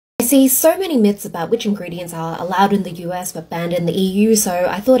I see so many myths about which ingredients are allowed in the US but banned in the EU, so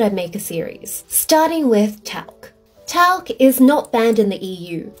I thought I'd make a series. Starting with talc. Talc is not banned in the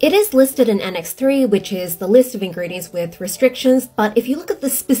EU. It is listed in Annex 3, which is the list of ingredients with restrictions, but if you look at the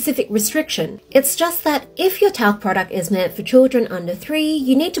specific restriction, it's just that if your talc product is meant for children under 3,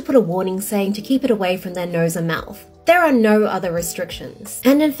 you need to put a warning saying to keep it away from their nose and mouth. There are no other restrictions.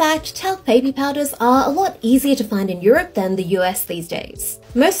 And in fact, talc baby powders are a lot easier to find in Europe than the US these days.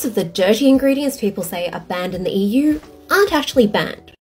 Most of the dirty ingredients people say are banned in the EU aren't actually banned.